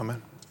Amen.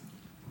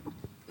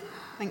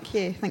 Thank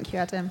you,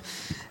 Adam.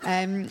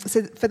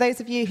 So for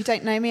those of you who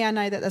don't know me, I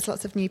know that there's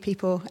lots of new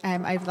people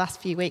over the last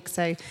few weeks.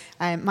 So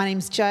my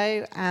name's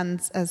Jo, and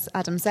as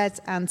Adam said,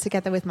 and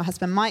together with my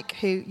husband Mike,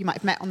 who you might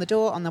have met on the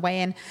door on the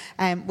way in,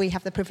 we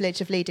have the privilege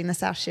of leading the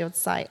South Shields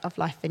site of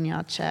Life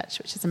Vineyard Church,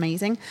 which is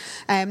amazing.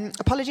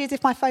 Apologies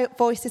if my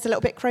voice is a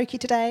little bit croaky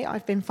today.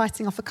 I've been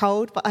fighting off a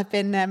cold, but I've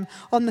been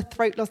on the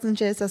throat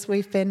lozenges as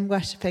we've been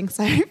worshipping,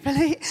 so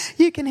hopefully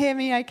you can hear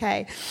me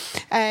okay.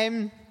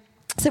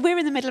 So we're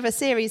in the middle of a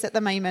series at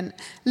the moment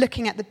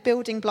looking at the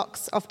building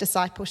blocks of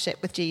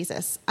discipleship with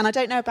Jesus. And I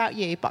don't know about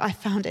you, but I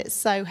found it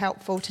so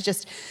helpful to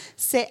just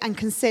sit and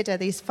consider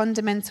these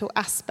fundamental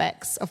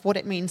aspects of what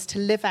it means to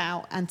live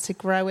out and to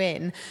grow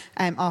in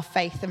our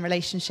faith and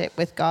relationship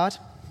with God.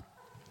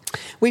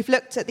 We've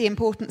looked at the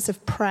importance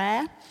of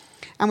prayer,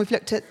 and we've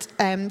looked at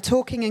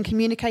talking and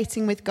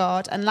communicating with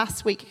God. And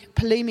last week,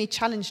 Palumi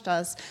challenged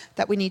us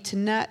that we need to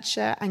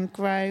nurture and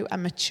grow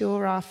and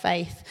mature our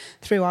faith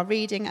through our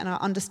reading and our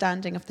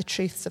understanding of the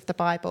truths of the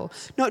Bible,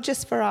 not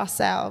just for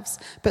ourselves,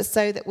 but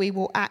so that we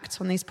will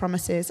act on these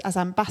promises as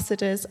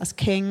ambassadors, as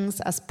kings,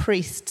 as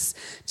priests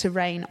to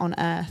reign on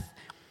earth.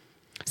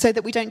 So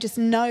that we don't just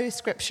know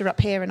Scripture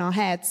up here in our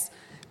heads,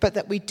 but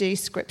that we do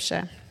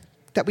Scripture,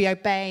 that we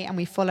obey and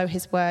we follow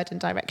his word and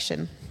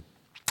direction.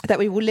 That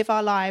we will live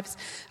our lives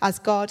as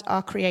God,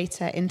 our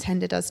Creator,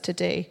 intended us to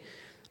do.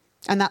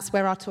 And that's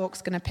where our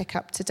talk's going to pick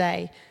up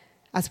today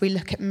as we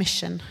look at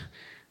mission,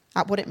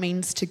 at what it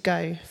means to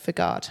go for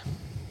God.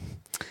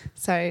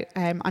 So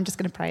I'm just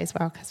going to pray as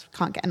well, because we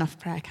can't get enough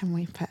prayer, can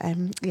we? But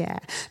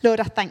Lord,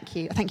 I thank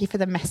you. I thank you for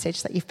the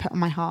message that you've put on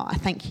my heart. I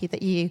thank you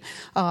that you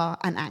are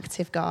an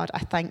active God. I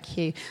thank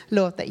you,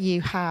 Lord, that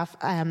you have,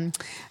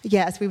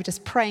 as we were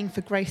just praying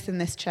for growth in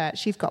this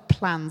church, you've got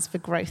plans for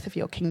growth of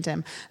your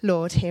kingdom,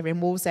 Lord, here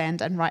in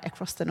Wallsend and right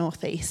across the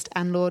northeast.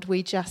 And Lord,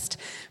 we just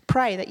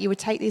pray that you would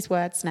take these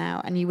words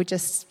now and you would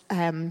just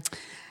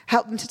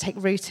help them to take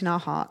root in our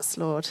hearts,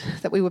 Lord,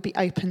 that we would be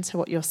open to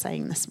what you're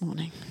saying this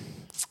morning.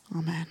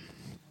 Amen.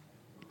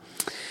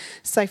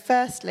 So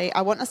firstly,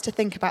 I want us to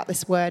think about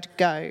this word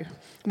go.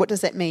 What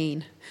does it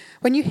mean?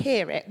 When you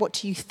hear it, what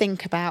do you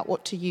think about?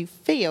 What do you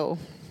feel?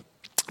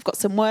 I've got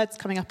some words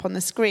coming up on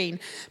the screen,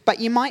 but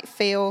you might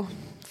feel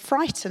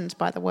frightened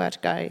by the word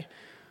go.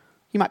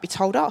 You might be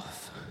told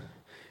off.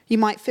 You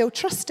might feel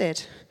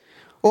trusted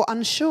or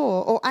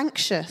unsure or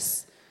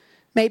anxious.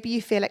 Maybe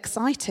you feel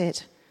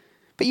excited,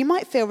 but you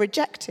might feel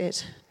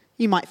rejected.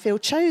 You might feel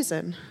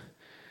chosen.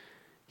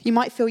 You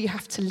might feel you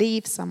have to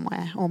leave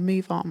somewhere or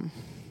move on.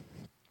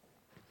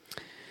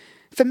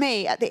 For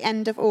me, at the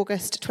end of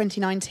August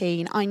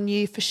 2019, I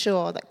knew for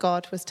sure that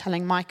God was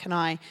telling Mike and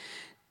I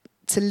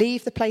to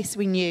leave the place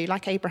we knew,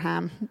 like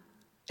Abraham,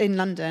 in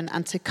London,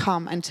 and to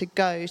come and to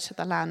go to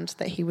the land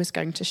that he was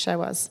going to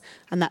show us.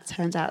 And that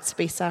turned out to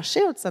be South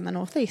Shields and the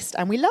northeast,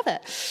 and we love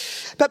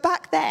it. But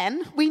back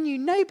then, we knew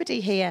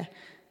nobody here.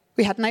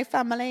 We had no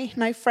family,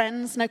 no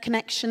friends, no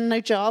connection,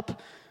 no job.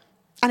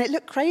 And it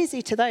looked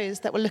crazy to those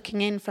that were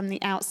looking in from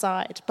the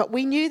outside. But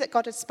we knew that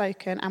God had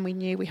spoken and we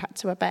knew we had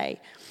to obey.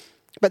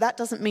 But that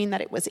doesn't mean that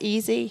it was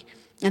easy.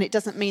 And it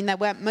doesn't mean there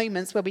weren't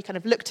moments where we kind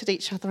of looked at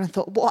each other and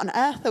thought, what on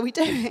earth are we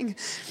doing?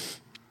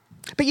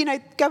 But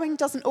going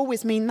doesn't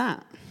always mean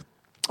that.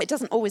 It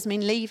doesn't always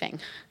mean leaving.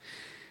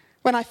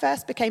 When I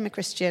first became a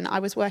Christian, I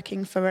was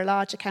working for a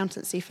large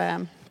accountancy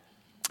firm.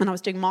 And I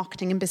was doing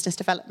marketing and business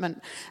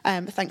development,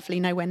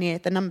 thankfully nowhere near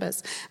the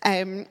numbers.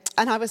 And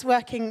I was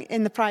working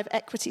in the private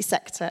equity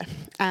sector.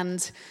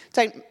 And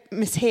don't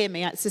mishear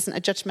me, this isn't a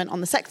judgment on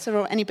the sector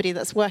or anybody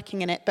that's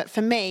working in it. But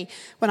for me,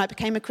 when I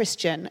became a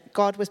Christian,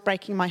 God was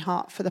breaking my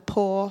heart for the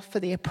poor, for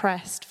the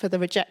oppressed, for the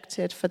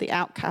rejected, for the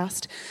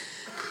outcast.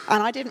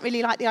 And I didn't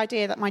really like the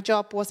idea that my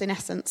job was, in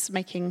essence,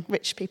 making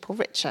rich people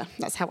richer.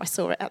 That's how I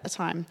saw it at the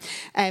time.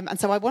 And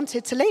so I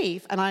wanted to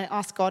leave. And I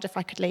asked God if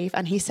I could leave.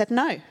 And he said,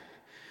 no.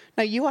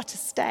 No, you are to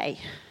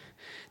stay.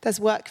 There's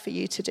work for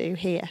you to do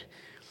here.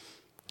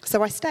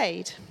 So I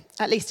stayed,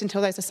 at least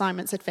until those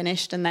assignments had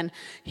finished, and then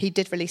he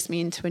did release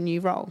me into a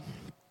new role.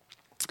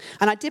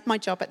 And I did my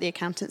job at the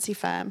accountancy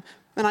firm,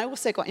 and I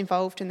also got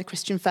involved in the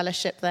Christian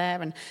fellowship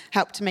there and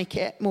helped to make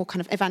it more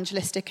kind of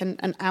evangelistic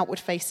and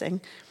outward-facing.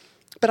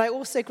 But I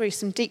also grew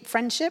some deep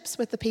friendships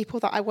with the people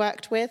that I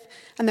worked with,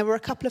 and there were a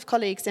couple of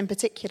colleagues in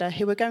particular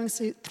who were going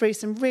through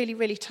some really,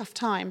 really tough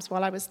times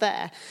while I was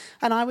there,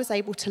 and I was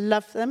able to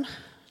love them,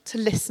 to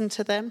listen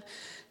to them,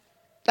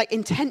 like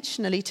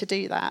intentionally to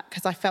do that,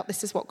 because I felt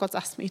this is what God's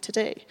asked me to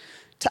do,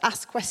 to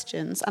ask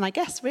questions, and I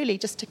guess really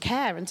just to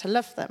care and to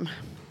love them.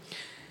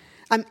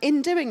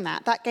 In doing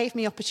that, that gave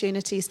me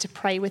opportunities to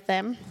pray with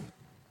them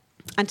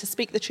and to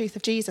speak the truth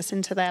of Jesus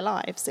into their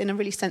lives in a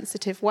really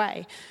sensitive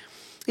way.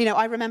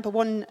 I remember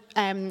one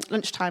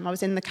lunchtime, I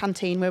was in the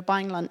canteen, we were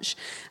buying lunch,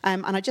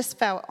 and I just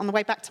felt, on the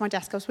way back to my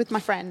desk, I was with my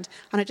friend,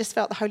 and I just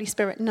felt the Holy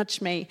Spirit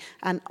nudge me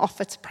and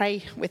offer to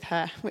pray with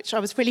her, which I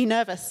was really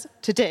nervous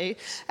to do,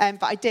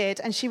 but I did,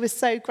 and she was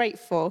so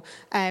grateful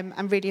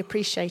and really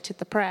appreciated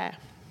the prayer.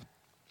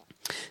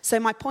 So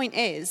my point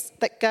is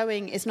that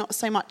going is not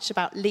so much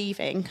about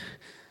leaving,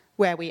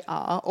 where we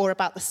are or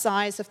about the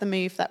size of the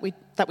move that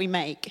we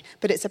make,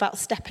 but it's about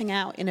stepping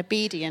out in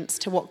obedience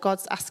to what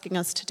God's asking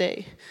us to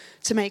do,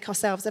 to make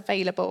ourselves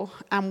available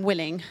and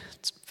willing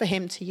for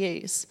him to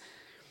use.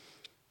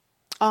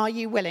 Are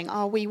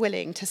we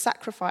willing to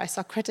sacrifice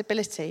our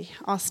credibility,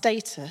 our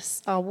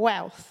status, our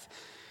wealth,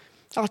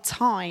 our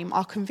time,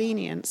 our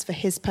convenience for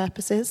his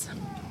purposes?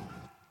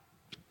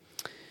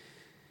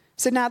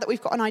 So now that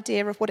we've got an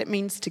idea of what it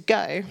means to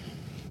go,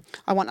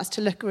 I want us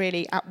to look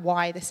really at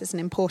why this is an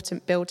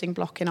important building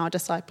block in our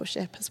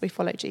discipleship as we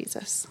follow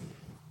Jesus.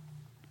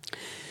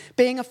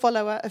 Being a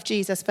follower of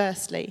Jesus,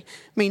 firstly,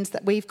 means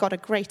that we've got a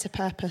greater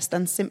purpose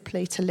than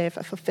simply to live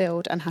a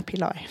fulfilled and happy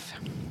life.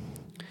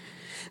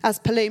 As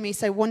Palumi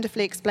so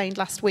wonderfully explained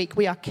last week,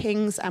 we are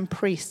kings and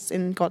priests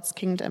in God's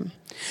kingdom.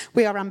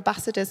 We are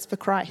ambassadors for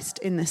Christ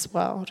in this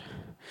world.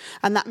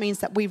 And that means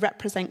that we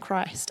represent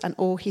Christ and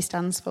all he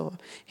stands for,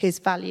 his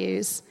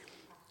values,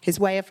 his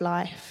way of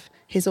life,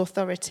 his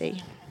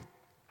authority.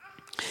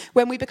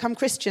 When we become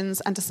Christians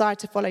and decide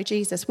to follow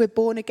Jesus, we're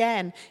born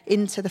again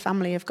into the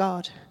family of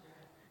God.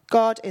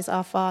 God is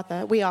our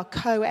Father. We are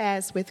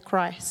co-heirs with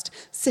Christ,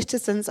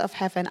 citizens of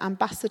heaven,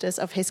 ambassadors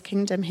of his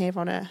kingdom here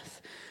on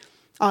earth.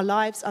 Our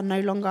lives are no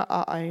longer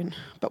our own,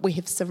 but we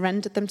have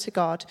surrendered them to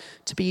God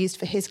to be used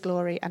for his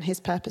glory and his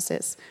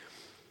purposes.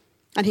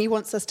 And he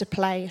wants us to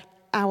play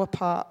our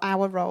part,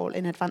 our role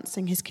in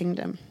advancing his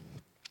kingdom,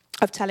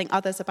 of telling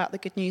others about the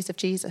good news of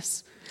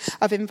Jesus,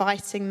 of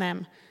inviting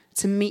them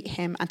to meet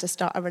him and to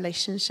start a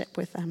relationship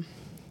with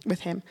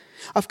him,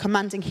 of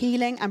commanding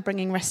healing and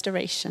bringing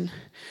restoration,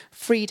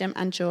 freedom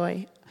and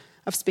joy,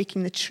 of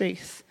speaking the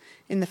truth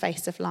in the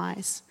face of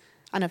lies,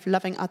 and of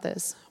loving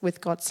others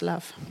with God's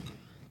love.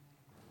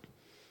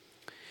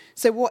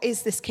 So what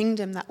is this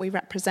kingdom that we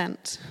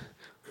represent?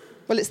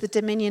 Well, it's the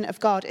dominion of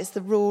God. It's the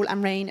rule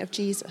and reign of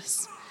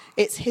Jesus.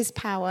 It's his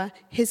power,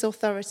 his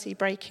authority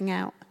breaking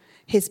out,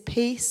 his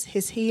peace,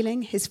 his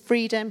healing, his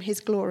freedom, his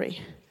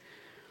glory.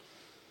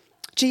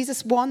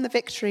 Jesus won the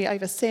victory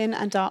over sin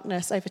and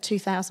darkness over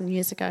 2,000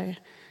 years ago.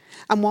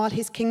 And while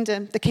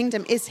the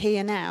kingdom is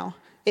here now,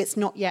 it's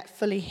not yet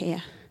fully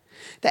here.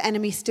 The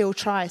enemy still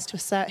tries to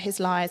assert his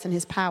lies and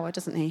his power,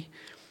 doesn't he?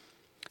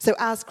 So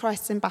as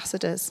Christ's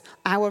ambassadors,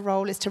 our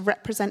role is to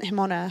represent him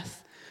on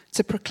earth,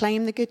 to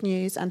proclaim the good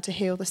news and to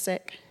heal the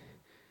sick.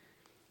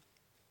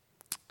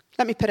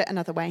 Let me put it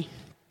another way.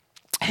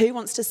 Who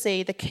wants to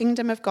see the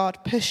kingdom of God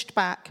pushed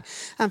back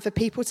and for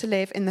people to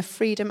live in the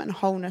freedom and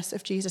wholeness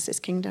of Jesus'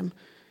 kingdom?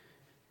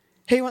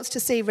 Who wants to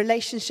see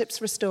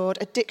relationships restored,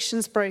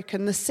 addictions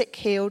broken, the sick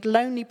healed,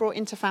 lonely brought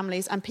into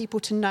families, and people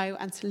to know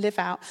and to live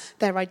out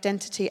their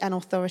identity and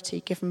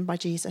authority given by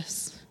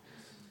Jesus?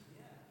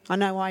 I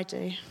know I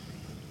do.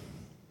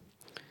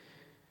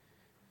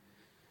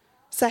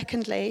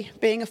 Secondly,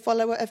 being a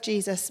follower of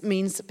Jesus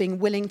means being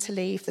willing to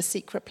leave the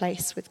secret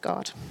place with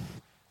God.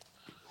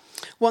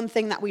 One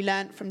thing that we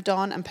learned from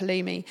Don and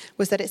Palumi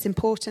was that it's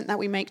important that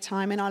we make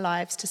time in our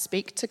lives to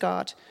speak to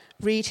God,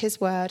 read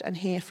his word and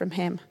hear from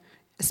him,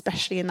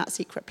 especially in that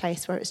secret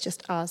place where it's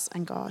just us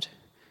and God.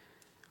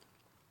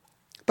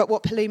 But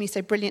what Palumi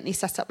so brilliantly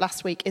set up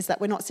last week is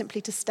that we're not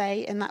simply to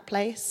stay in that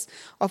place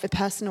of a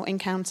personal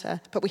encounter,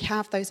 but we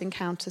have those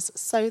encounters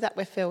so that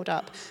we're filled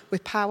up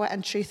with power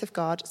and truth of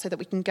God so that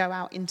we can go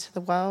out into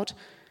the world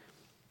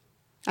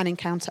and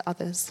encounter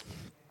others.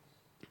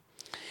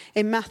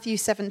 In Matthew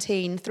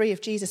 17, 3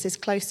 of Jesus'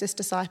 closest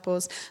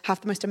disciples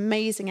have the most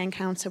amazing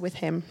encounter with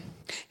him.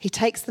 He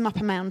takes them up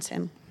a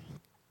mountain.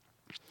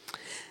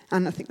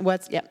 And I think the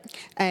words,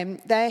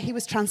 there he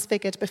was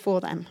transfigured before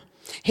them.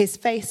 His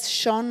face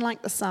shone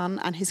like the sun,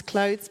 and his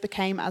clothes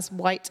became as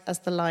white as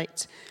the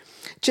light.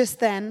 Just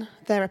then,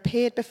 there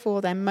appeared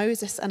before them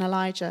Moses and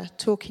Elijah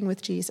talking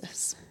with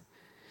Jesus.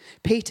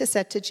 Peter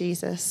said to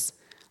Jesus,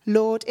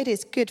 "Lord, it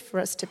is good for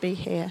us to be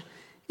here.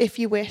 If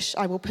you wish,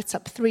 I will put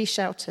up 3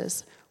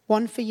 shelters,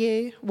 one for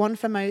you, one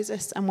for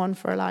Moses, and one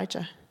for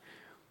Elijah."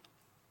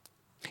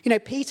 You know,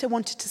 Peter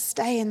wanted to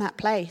stay in that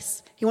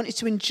place. He wanted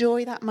to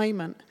enjoy that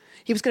moment.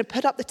 He was going to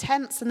put up the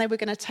tents and they were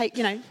going to take,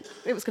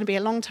 it was going to be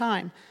a long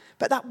time.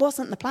 But that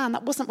wasn't the plan.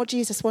 That wasn't what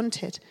Jesus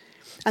wanted.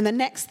 And the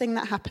next thing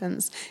that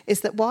happens is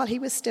that while he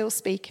was still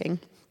speaking,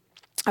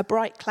 a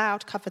bright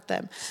cloud covered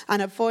them,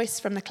 and a voice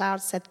from the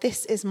cloud said,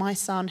 "This is my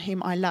son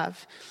whom I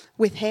love.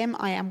 With him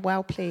I am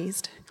well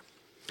pleased.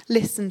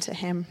 Listen to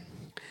him."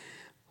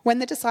 When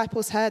the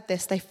disciples heard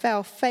this, they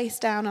fell face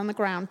down on the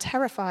ground,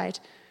 terrified.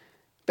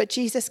 But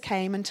Jesus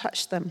came and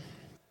touched them.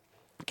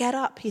 "Get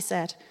up," he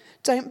said.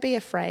 "Don't be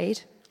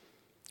afraid."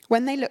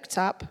 When they looked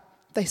up,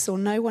 they saw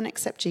no one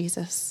except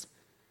Jesus.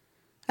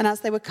 And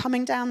as they were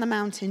coming down the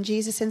mountain,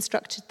 Jesus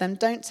instructed them,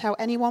 "Don't tell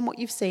anyone what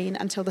you've seen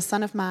until the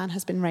Son of Man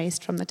has been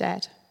raised from the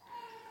dead."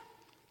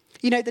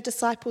 You know, the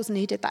disciples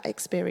needed that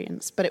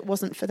experience, but it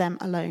wasn't for them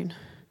alone.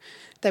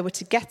 They were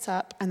to get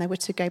up and they were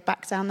to go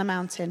back down the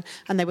mountain,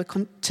 and they were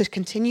to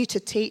continue to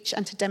teach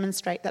and to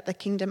demonstrate that the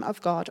kingdom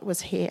of God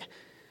was here,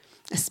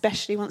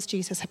 especially once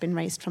Jesus had been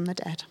raised from the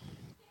dead.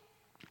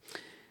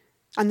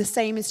 And the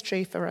same is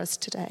true for us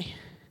today.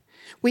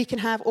 We can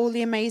have all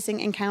the amazing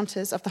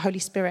encounters of the Holy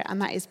Spirit,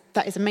 and that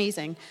is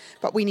amazing.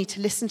 But we need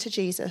to listen to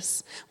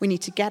Jesus. We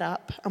need to get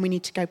up and we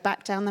need to go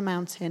back down the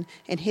mountain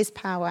in his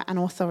power and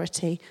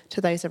authority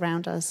to those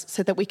around us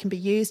so that we can be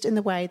used in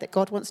the way that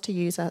God wants to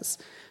use us,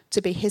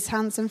 to be his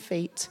hands and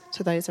feet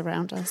to those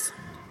around us.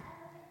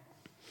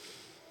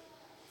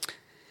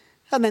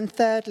 And then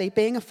thirdly,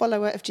 being a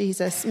follower of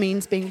Jesus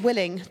means being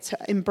willing to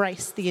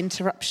embrace the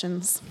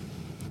interruptions.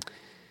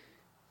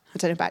 I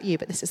don't know about you,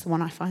 but this is the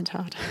one I find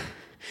hard.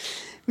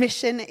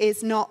 Mission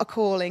is not a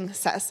calling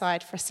set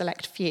aside for a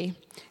select few.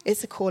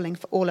 It's a calling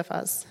for all of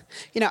us.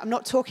 I'm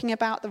not talking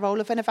about the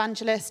role of an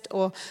evangelist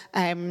or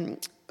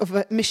of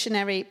a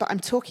missionary, but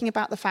I'm talking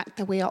about the fact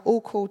that we are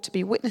all called to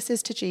be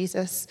witnesses to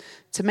Jesus,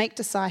 to make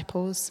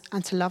disciples,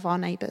 and to love our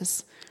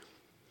neighbours.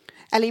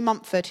 Ellie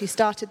Mumford, who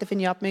started the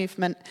Vineyard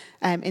movement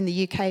in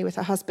the UK with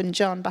her husband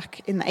John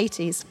back in the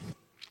 80s,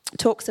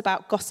 talks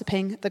about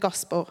gossiping the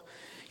gospel.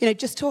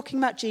 Just talking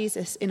about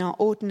Jesus in our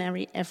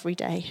ordinary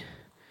everyday.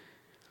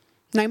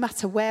 No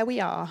matter where we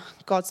are,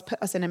 God's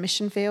put us in a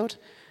mission field,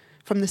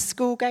 from the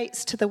school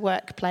gates to the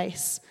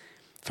workplace,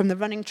 from the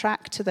running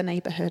track to the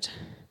neighbourhood.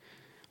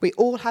 We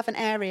all have an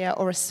area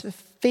or a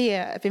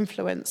sphere of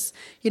influence,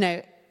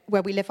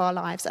 where we live our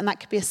lives. And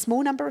that could be a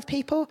small number of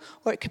people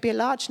or it could be a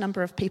large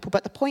number of people.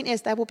 But the point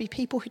is there will be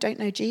people who don't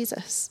know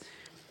Jesus.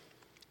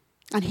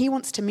 And he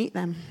wants to meet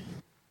them.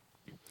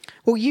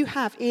 Will you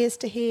have ears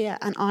to hear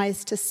and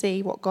eyes to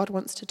see what God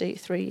wants to do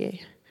through you?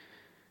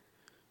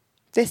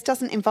 This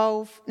doesn't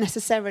involve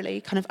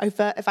necessarily kind of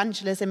overt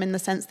evangelism in the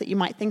sense that you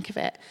might think of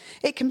it.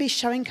 It can be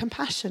showing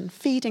compassion,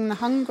 feeding the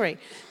hungry,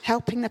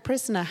 helping the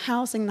prisoner,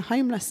 housing the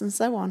homeless, and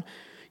so on.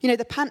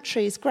 The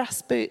pantries,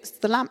 grass boots,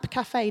 the lamp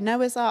cafe,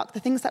 Noah's Ark, the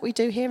things that we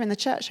do here in the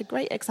church are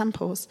great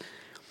examples.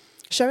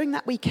 Showing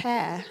that we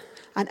care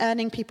and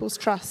earning people's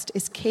trust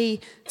is key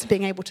to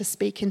being able to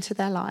speak into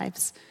their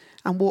lives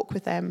and walk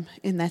with them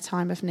in their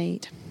time of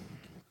need.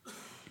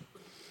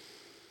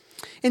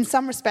 In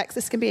some respects,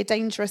 this can be a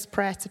dangerous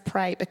prayer to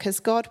pray because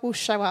God will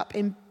show up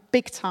in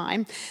big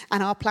time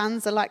and our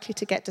plans are likely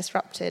to get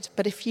disrupted.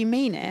 But if you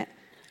mean it,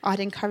 I'd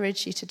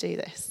encourage you to do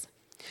this.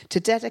 To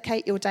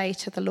dedicate your day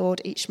to the Lord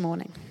each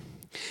morning.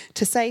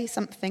 To say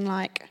something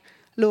like,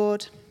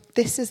 Lord,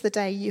 this is the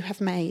day you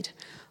have made.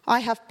 I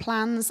have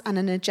plans and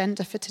an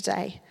agenda for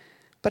today,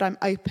 but I'm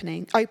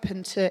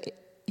open to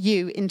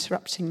you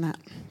interrupting that.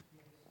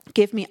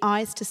 Give me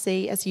eyes to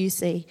see as you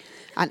see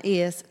and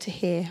ears to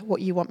hear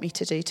what you want me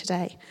to do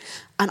today.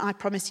 And I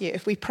promise you,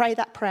 if we pray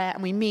that prayer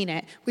and we mean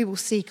it, we will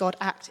see God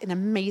act in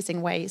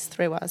amazing ways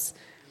through us.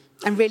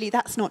 And really,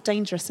 that's not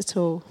dangerous at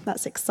all.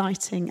 That's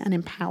exciting and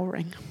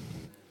empowering.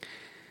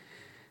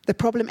 The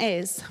problem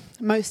is,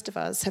 most of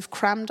us have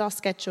crammed our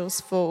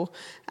schedules full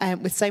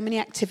with so many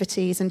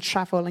activities and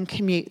travel and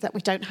commute that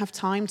we don't have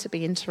time to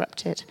be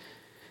interrupted.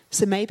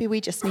 So maybe we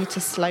just need to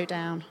slow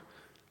down,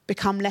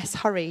 become less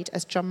hurried,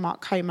 as John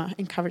Mark Comer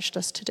encouraged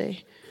us to do,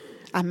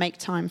 and make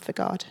time for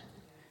God.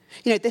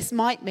 This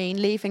might mean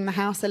leaving the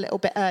house a little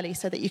bit early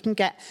so that you can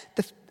get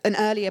an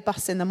earlier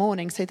bus in the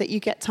morning so that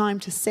you get time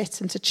to sit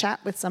and to chat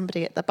with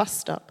somebody at the bus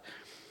stop.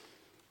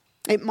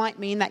 It might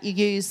mean that you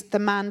use the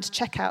manned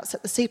checkouts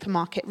at the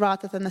supermarket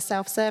rather than the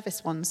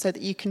self-service ones so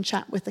that you can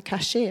chat with the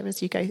cashier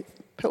as you go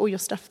put all your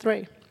stuff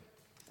through.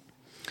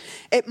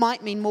 It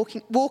might mean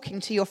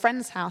walking to your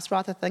friend's house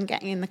rather than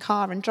getting in the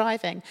car and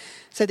driving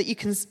so that you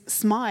can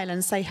smile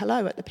and say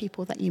hello at the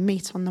people that you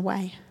meet on the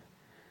way.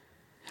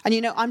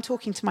 And I'm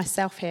talking to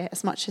myself here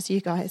as much as you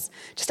guys.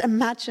 Just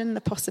imagine the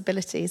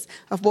possibilities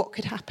of what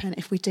could happen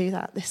if we do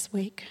that this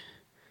week.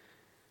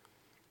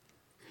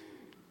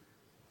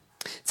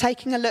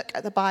 Taking a look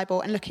at the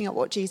Bible and looking at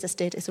what Jesus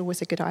did is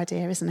always a good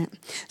idea, isn't it?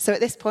 So at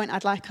this point,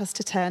 I'd like us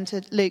to turn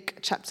to Luke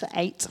chapter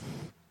 8.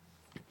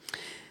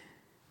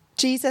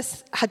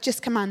 Jesus had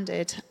just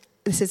commanded,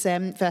 this is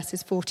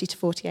verses 40 to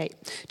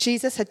 48.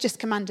 Jesus had just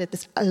commanded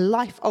this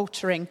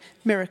life-altering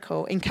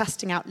miracle in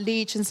casting out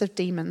legions of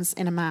demons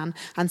in a man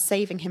and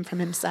saving him from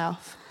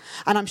himself.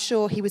 And I'm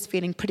sure he was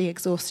feeling pretty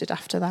exhausted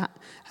after that.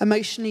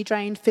 Emotionally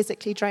drained,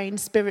 physically drained,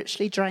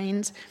 spiritually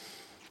drained.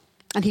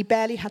 And he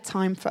barely had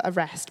time for a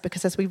rest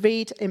because as we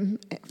read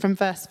from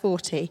verse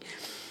 40,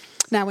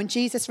 now when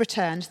Jesus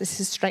returned, this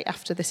is straight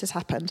after this has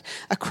happened,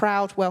 a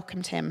crowd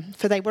welcomed him,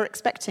 for they were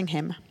expecting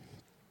him.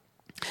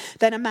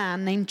 Then a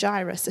man named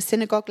Jairus, a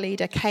synagogue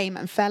leader, came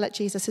and fell at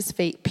Jesus'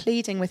 feet,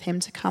 pleading with him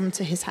to come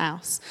to his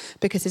house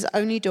because his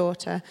only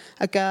daughter,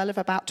 a girl of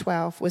about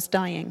 12, was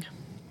dying.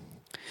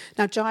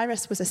 Now,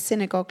 Jairus was a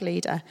synagogue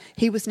leader.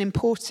 He was an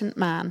important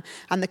man,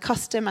 and the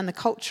custom and the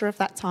culture of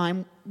that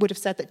time would have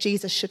said that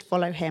Jesus should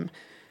follow him.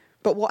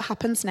 But what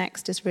happens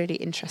next is really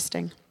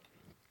interesting.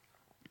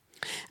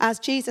 As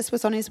Jesus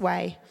was on his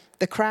way,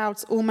 the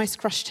crowds almost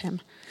crushed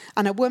him,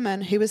 and a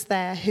woman who was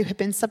there who had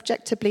been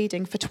subject to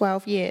bleeding for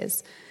 12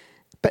 years,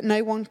 but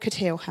no one could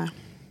heal her.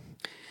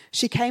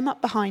 She came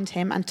up behind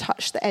him and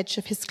touched the edge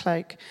of his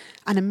cloak,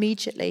 and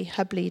immediately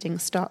her bleeding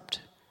stopped.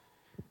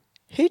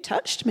 "Who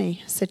touched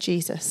me?" said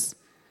Jesus.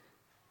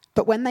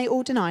 But when they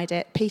all denied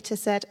it, Peter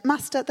said,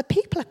 "Master, the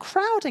people are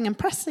crowding and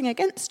pressing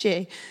against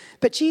you."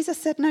 But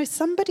Jesus said, "No,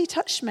 somebody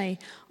touched me.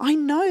 I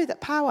know that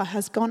power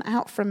has gone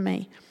out from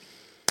me."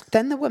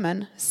 Then the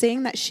woman,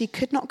 seeing that she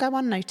could not go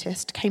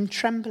unnoticed, came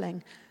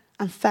trembling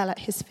and fell at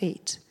his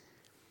feet.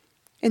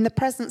 In the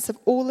presence of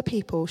all the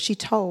people, she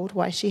told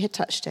why she had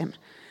touched him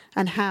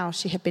and how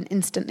she had been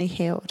instantly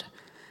healed.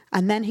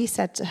 And then he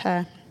said to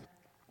her,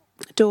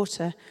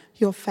 "Daughter,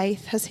 your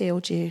faith has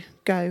healed you.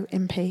 Go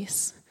in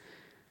peace."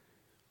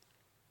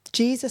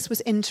 Jesus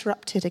was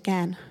interrupted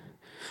again.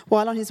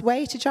 While on his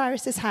way to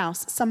Jairus'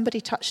 house, somebody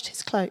touched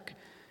his cloak.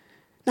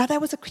 Now there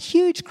was a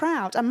huge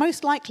crowd, and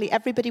most likely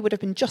everybody would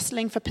have been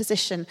jostling for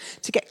position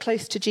to get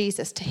close to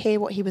Jesus to hear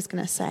what he was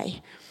going to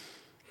say.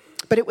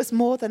 But it was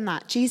more than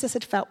that. Jesus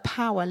had felt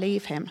power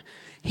leave him.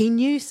 He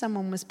knew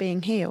someone was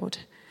being healed.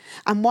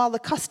 And while the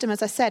custom,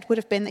 as I said, would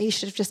have been that he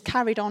should have just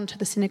carried on to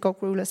the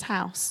synagogue ruler's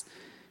house,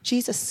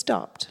 Jesus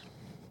stopped.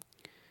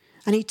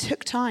 And he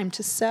took time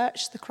to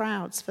search the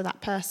crowds for that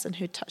person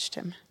who'd touched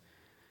him.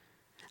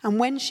 And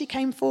when she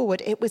came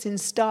forward, it was in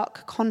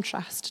stark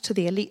contrast to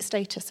the elite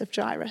status of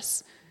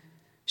Jairus.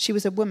 She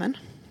was a woman,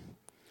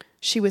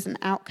 she was an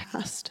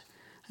outcast,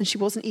 and she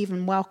wasn't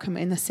even welcome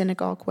in the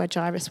synagogue where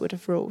Jairus would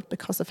have ruled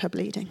because of her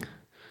bleeding.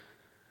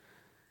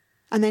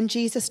 And then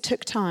Jesus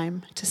took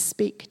time to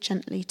speak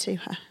gently to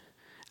her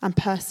and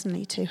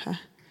personally to her.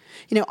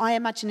 You know, I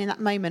imagine in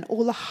that moment,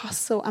 all the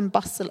hustle and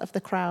bustle of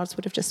the crowds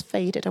would have just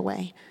faded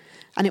away.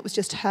 And it was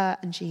just her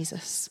and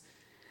Jesus.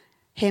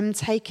 Him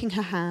taking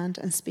her hand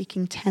and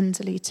speaking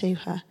tenderly to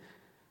her,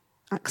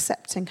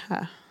 accepting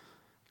her,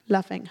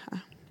 loving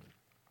her.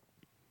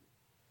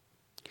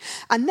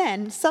 And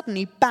then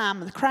suddenly, bam,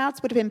 the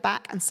crowds would have been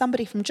back and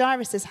somebody from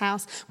Jairus'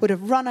 house would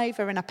have run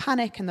over in a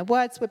panic and the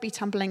words would be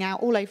tumbling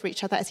out all over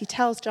each other as he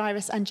tells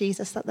Jairus and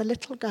Jesus that the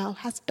little girl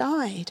has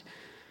died.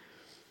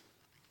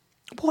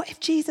 What if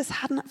Jesus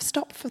hadn't have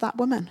stopped for that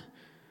woman?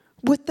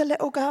 Would the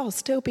little girl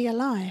still be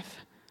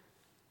alive?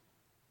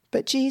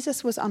 But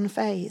Jesus was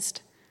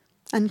unfazed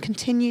and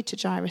continued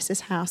to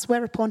Jairus' house,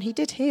 whereupon he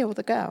did heal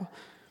the girl.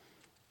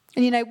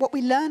 And you know, what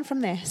we learn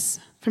from this,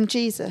 from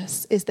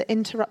Jesus, is that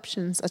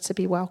interruptions are to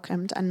be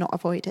welcomed and not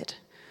avoided.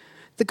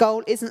 The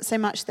goal isn't so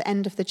much the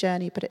end of the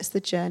journey, but it's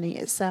the journey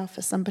itself,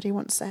 as somebody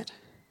once said.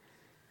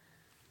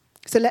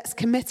 So let's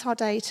commit our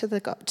day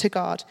to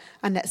God,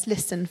 and let's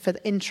listen for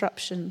the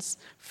interruptions,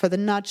 for the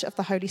nudge of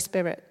the Holy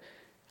Spirit,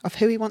 of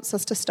who he wants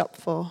us to stop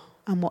for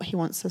and what he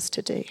wants us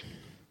to do.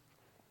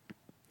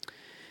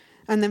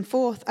 And then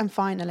fourth and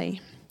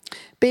finally,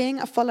 being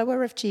a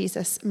follower of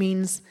Jesus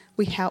means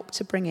we help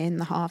to bring in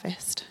the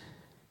harvest.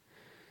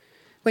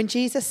 When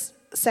Jesus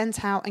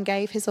sent out and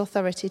gave his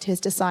authority to his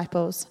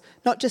disciples,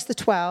 not just the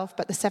 12,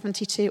 but the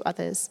 72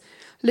 others,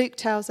 Luke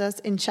tells us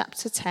in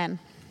chapter 10,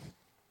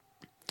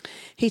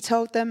 he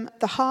told them,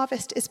 "The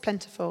harvest is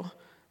plentiful,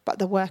 but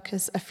the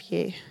workers are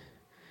few.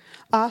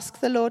 Ask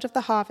the Lord of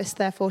the harvest,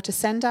 therefore, to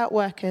send out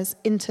workers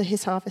into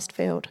his harvest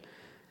field.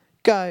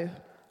 Go,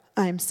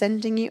 I am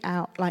sending you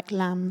out like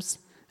lambs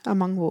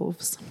among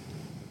wolves."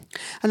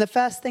 And the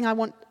first thing I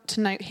want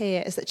to note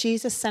here is that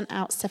Jesus sent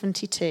out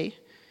 72.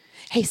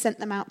 He sent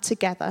them out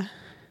together.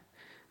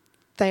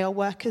 They are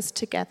workers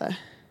together.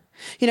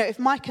 You know, if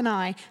Mike and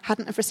I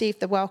hadn't have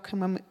received the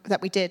welcome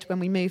that we did when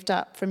we moved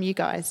up from you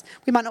guys,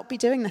 we might not be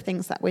doing the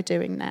things that we're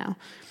doing now.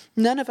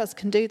 None of us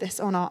can do this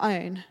on our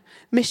own.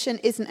 Mission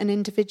isn't an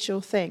individual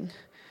thing.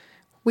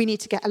 We need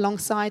to get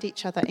alongside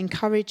each other,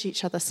 encourage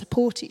each other,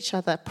 support each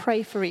other,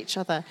 pray for each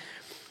other.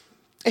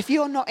 If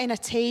you're not in a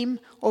team,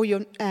 or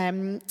you're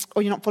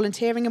not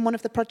volunteering in one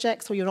of the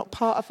projects, or you're not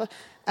part of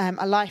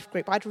a life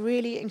group, I'd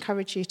really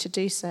encourage you to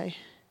do so.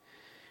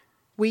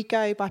 We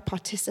go by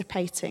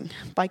participating,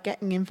 by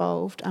getting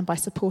involved, and by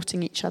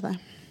supporting each other.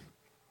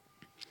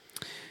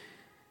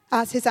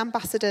 As his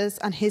ambassadors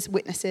and his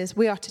witnesses,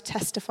 we are to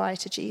testify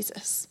to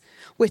Jesus.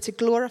 We're to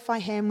glorify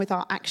him with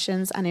our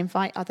actions and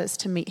invite others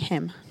to meet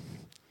him.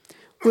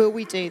 Will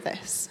we do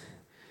this?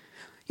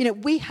 You know,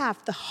 we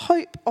have the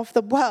hope of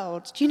the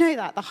world. Do you know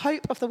that? The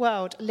hope of the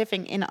world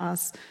living in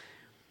us.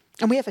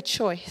 And we have a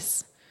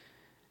choice.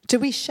 Do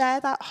we share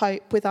that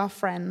hope with our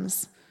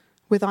friends,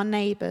 with our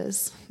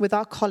neighbours, with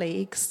our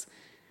colleagues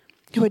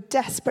who are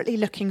desperately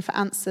looking for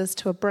answers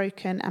to a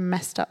broken and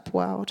messed up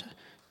world,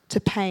 to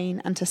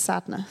pain and to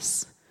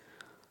sadness?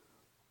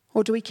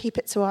 Or do we keep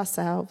it to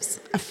ourselves,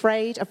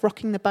 afraid of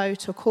rocking the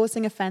boat or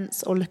causing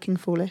offence or looking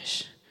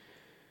foolish?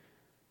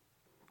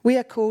 We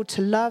are called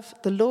to love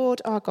the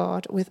Lord our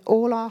God with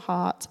all our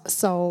heart,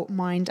 soul,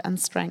 mind and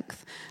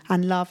strength,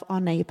 and love our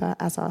neighbour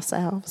as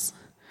ourselves.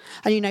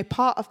 And you know,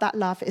 part of that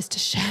love is to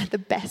share the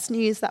best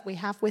news that we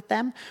have with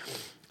them,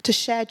 to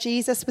share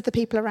Jesus with the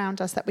people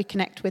around us that we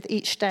connect with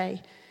each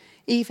day,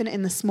 even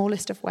in the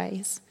smallest of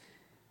ways.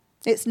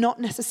 It's not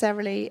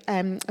necessarily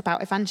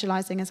about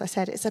evangelizing, as I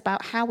said. It's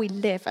about how we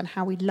live and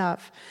how we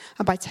love.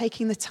 And by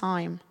taking the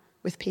time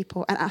with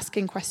people and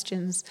asking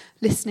questions,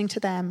 listening to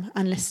them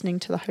and listening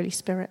to the Holy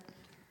Spirit.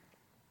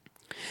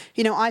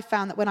 You know, I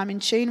found that when I'm in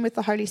tune with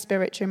the Holy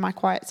Spirit during my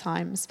quiet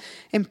times,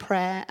 in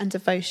prayer and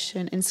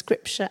devotion, in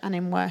scripture and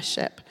in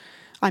worship,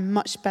 I'm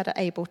much better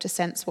able to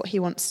sense what he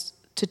wants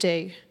to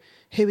do,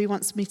 who he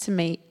wants me to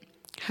meet,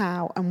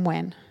 how and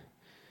when.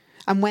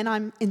 And when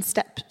I'm in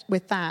step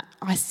with that,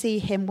 I see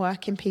him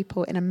work in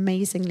people in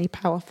amazingly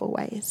powerful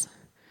ways.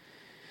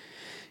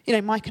 You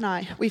know, Mike and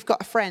I, we've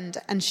got a friend,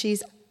 and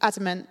she's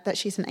adamant that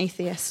she's an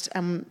atheist,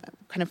 and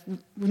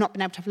we've not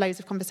been able to have loads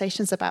of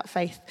conversations about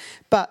faith,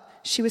 but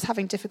she was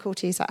having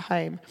difficulties at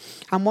home.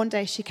 And one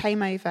day she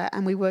came over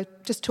and we were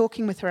just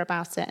talking with her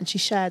about it, and she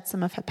shared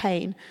some of her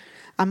pain.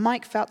 And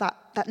Mike felt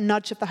that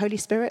nudge of the Holy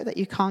Spirit that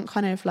you can't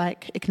kind of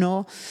like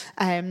ignore,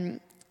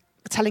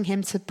 telling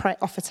him to pray,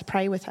 offer to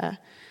pray with her.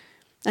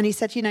 And he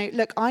said, you know,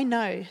 look, I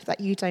know that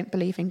you don't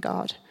believe in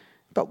God,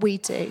 but we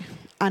do.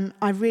 And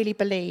I really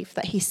believe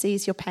that he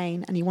sees your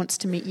pain and he wants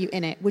to meet you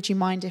in it. Would you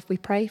mind if we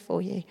pray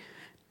for you?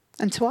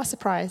 And to our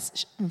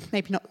surprise,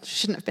 maybe not,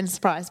 shouldn't have been a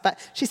surprise, but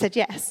she said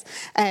yes.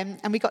 And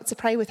we got to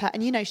pray with her.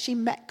 And, you know, she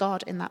met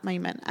God in that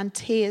moment and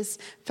tears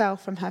fell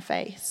from her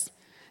face.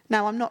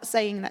 Now, I'm not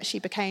saying that she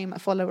became a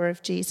follower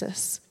of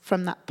Jesus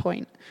from that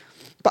point,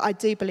 but I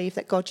do believe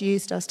that God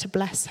used us to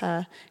bless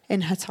her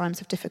in her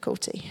times of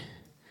difficulty.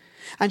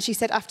 And she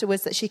said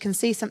afterwards that she can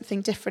see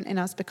something different in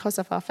us because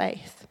of our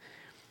faith.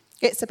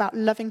 It's about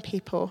loving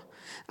people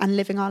and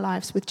living our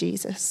lives with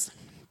Jesus.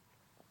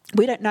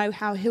 We don't know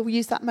how he'll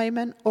use that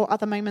moment or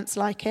other moments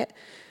like it,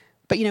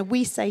 but, you know,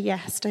 we say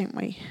yes, don't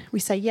we? We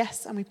say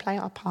yes and we play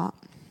our part.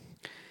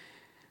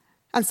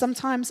 And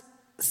sometimes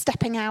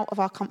stepping out of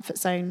our comfort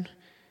zone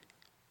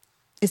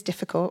is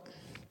difficult,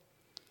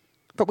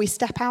 but we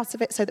step out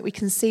of it so that we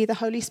can see the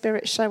Holy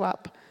Spirit show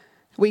up.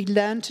 We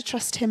learn to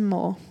trust him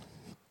more.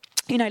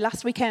 You know,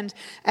 last weekend,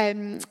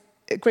 a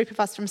group of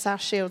us from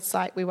South Shields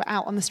site, we were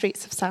out on the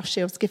streets of South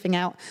Shields giving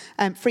out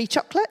free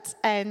chocolate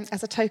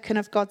as a token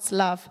of God's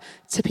love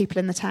to people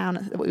in the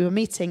town that we were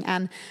meeting.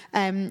 And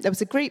there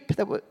was a group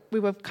that we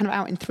were kind of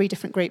out in 3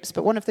 different groups,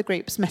 but one of the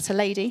groups met a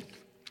lady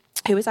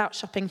who was out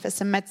shopping for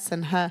some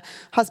medicine. Her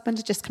husband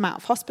had just come out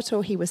of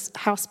hospital. He was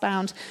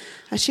housebound.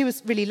 She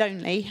was really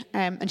lonely,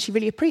 and she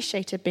really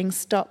appreciated being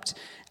stopped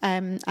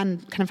and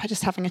kind of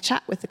just having a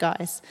chat with the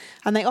guys.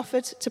 And they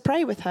offered to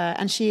pray with her,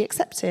 and she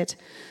accepted.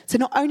 So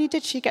not only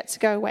did she get to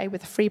go away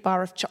with a free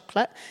bar of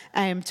chocolate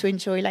to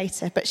enjoy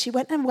later, but she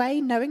went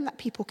away knowing that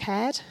people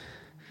cared,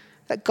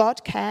 that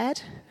God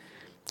cared,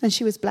 and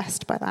she was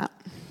blessed by that.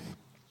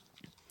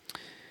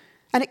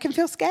 And it can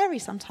feel scary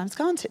sometimes,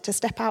 can't it, to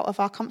step out of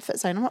our comfort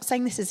zone. I'm not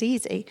saying this is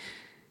easy,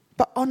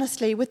 but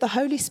honestly, with the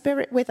Holy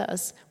Spirit with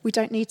us, we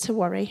don't need to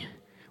worry.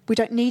 We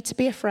don't need to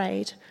be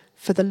afraid,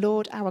 for the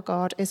Lord our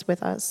God is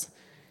with us.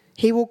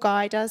 He will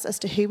guide us as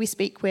to who we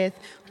speak with,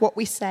 what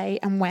we say,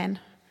 and when.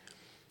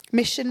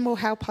 Mission will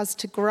help us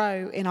to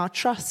grow in our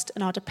trust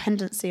and our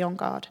dependency on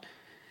God.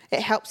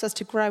 It helps us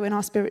to grow in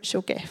our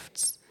spiritual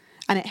gifts,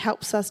 and it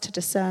helps us to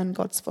discern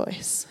God's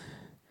voice.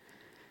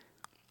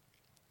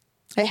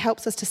 It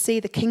helps us to see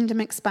the kingdom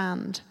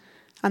expand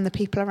and the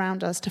people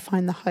around us to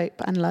find the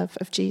hope and love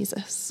of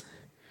Jesus.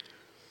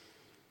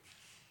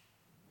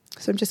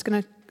 So I'm just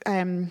going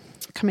to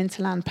come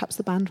into land. Perhaps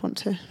the band want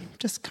to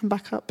just come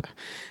back up.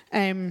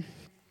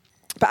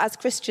 But as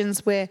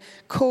Christians, we're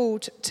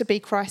called to be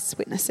Christ's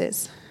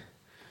witnesses.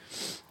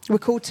 We're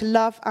called to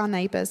love our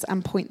neighbours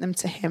and point them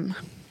to him.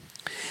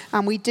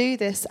 And we do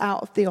this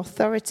out of the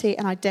authority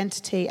and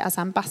identity as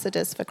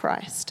ambassadors for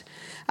Christ,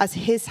 as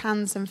his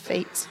hands and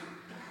feet.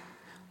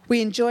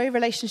 We enjoy a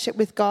relationship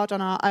with God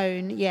on our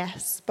own,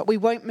 yes, but we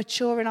won't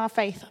mature in our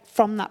faith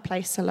from that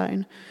place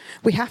alone.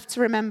 We have to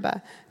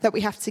remember that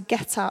we have to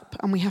get up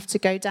and we have to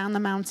go down the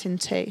mountain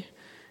too.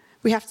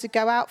 We have to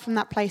go out from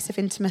that place of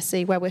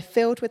intimacy where we're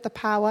filled with the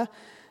power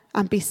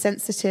and be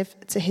sensitive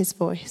to his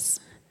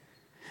voice.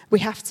 We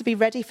have to be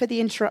ready for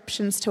the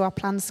interruptions to our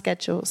planned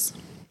schedules.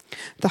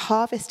 The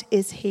harvest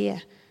is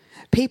here.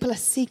 People are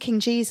seeking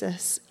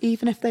Jesus,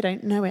 even if they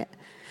don't know it.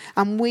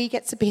 And we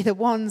get to be the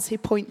ones who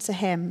point to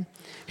him,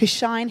 who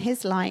shine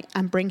his light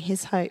and bring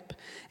his hope,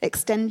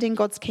 extending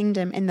God's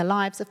kingdom in the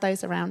lives of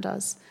those around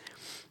us.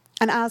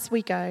 And as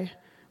we go,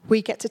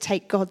 we get to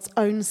take God's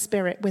own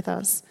Spirit with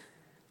us.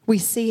 We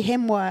see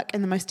him work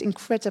in the most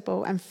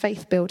incredible and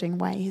faith-building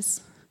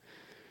ways.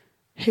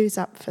 Who's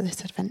up for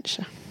this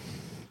adventure?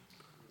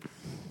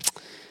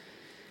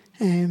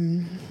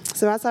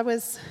 So as I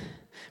was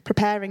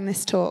preparing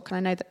this talk, and I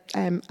know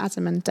that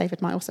Adam and David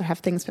might also have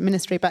things for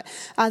ministry, but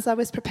as I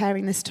was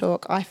preparing this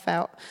talk, I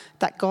felt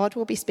that God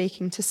will be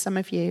speaking to some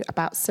of you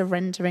about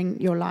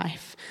surrendering your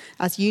life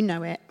as you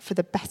know it for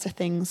the better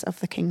things of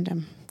the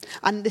kingdom.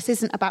 And this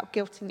isn't about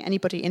guilting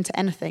anybody into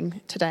anything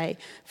today,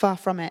 far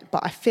from it,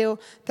 but I feel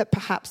that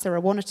perhaps there are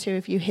 1 or 2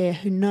 of you here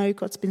who know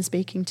God's been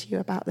speaking to you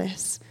about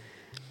this,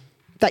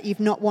 that you've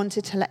not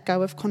wanted to let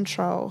go of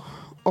control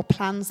or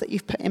plans that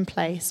you've put in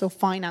place or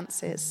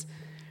finances.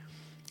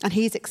 And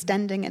he's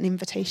extending an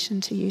invitation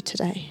to you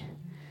today.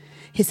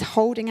 He's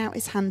holding out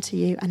his hand to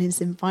you and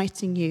he's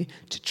inviting you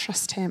to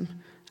trust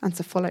him and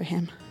to follow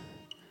him.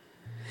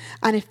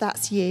 And if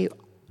that's you,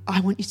 I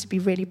want you to be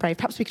really brave.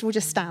 Perhaps we could all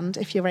just stand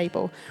if you're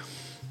able.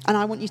 And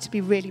I want you to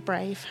be really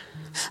brave.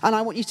 And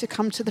I want you to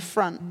come to the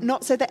front,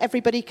 not so that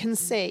everybody can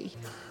see,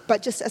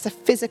 but just as a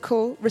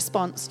physical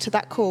response to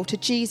that call, to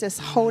Jesus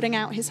holding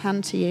out his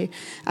hand to you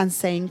and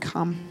saying,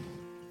 come.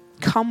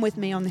 Come with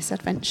me on this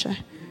adventure.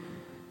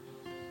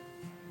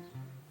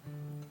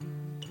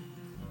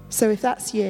 So if that's you,